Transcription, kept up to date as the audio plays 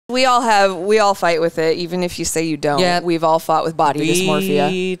We all fight with it, even if you say you don't. Yeah. We've all fought with body dysmorphia.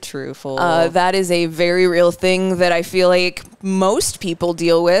 Be truthful. That is a very real thing that I feel like most people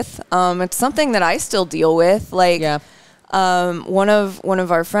deal with. It's something that I still deal with. Like, yeah. one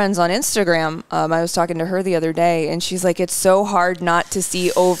of our friends on Instagram, I was talking to her the other day, and she's like, it's so hard not to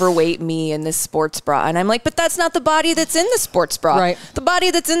see overweight me in this sports bra. And I'm like, but that's not the body that's in the sports bra. Right. The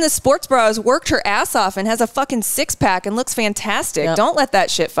body that's in the sports bra has worked her ass off and has a fucking six-pack and looks fantastic. Yep. Don't let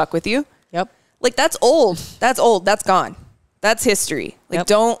that shit fuck with you. Yep. Like, that's old. That's old. That's gone. That's history. Like, Yep.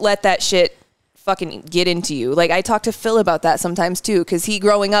 don't let that shit fucking get into you. Like, I talk to Phil about that sometimes too, because he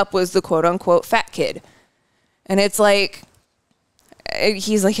growing up was the quote-unquote fat kid. And it's like,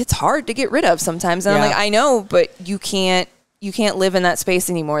 he's like, it's hard to get rid of sometimes. And I'm like, I know, but you can't live in that space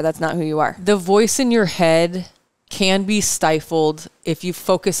anymore. That's not who you are. The voice in your head can be stifled if you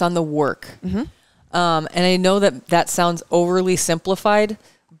focus on the work. Mm-hmm. And I know that sounds overly simplified,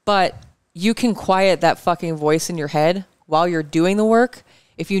 but you can quiet that fucking voice in your head while you're doing the work.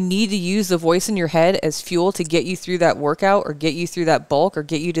 If you need to use the voice in your head as fuel to get you through that workout or get you through that bulk or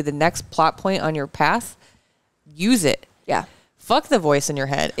get you to the next plot point on your path, use it. Yeah. Fuck the voice in your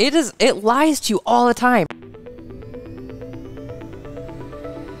head. It lies to you all the time.